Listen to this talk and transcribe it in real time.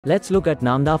Let's look at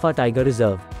Namdapha Tiger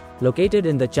Reserve. Located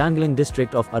in the Changlang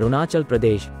district of Arunachal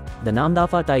Pradesh, the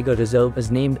Namdapha Tiger Reserve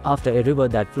is named after a river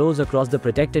that flows across the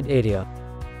protected area.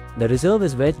 The reserve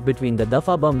is wedged between the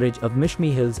Dafa ridge of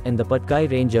Mishmi Hills and the Patkai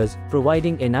Ranges,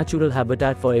 providing a natural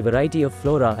habitat for a variety of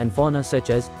flora and fauna such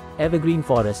as evergreen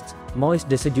forests, moist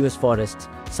deciduous forests,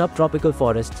 subtropical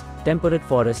forests, temperate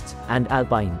forests, and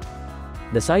alpine.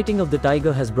 The sighting of the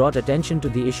tiger has brought attention to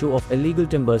the issue of illegal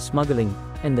timber smuggling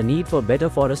and the need for better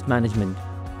forest management.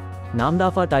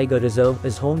 Namdapha Tiger Reserve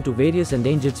is home to various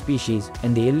endangered species,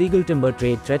 and the illegal timber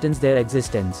trade threatens their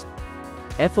existence.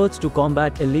 Efforts to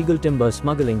combat illegal timber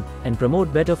smuggling and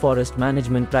promote better forest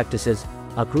management practices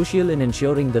are crucial in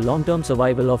ensuring the long-term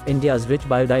survival of India's rich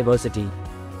biodiversity.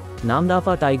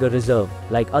 Namdapha Tiger Reserve,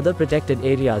 like other protected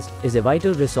areas, is a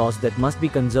vital resource that must be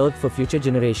conserved for future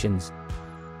generations.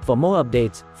 For more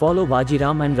updates, follow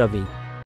Vajiram and Ravi.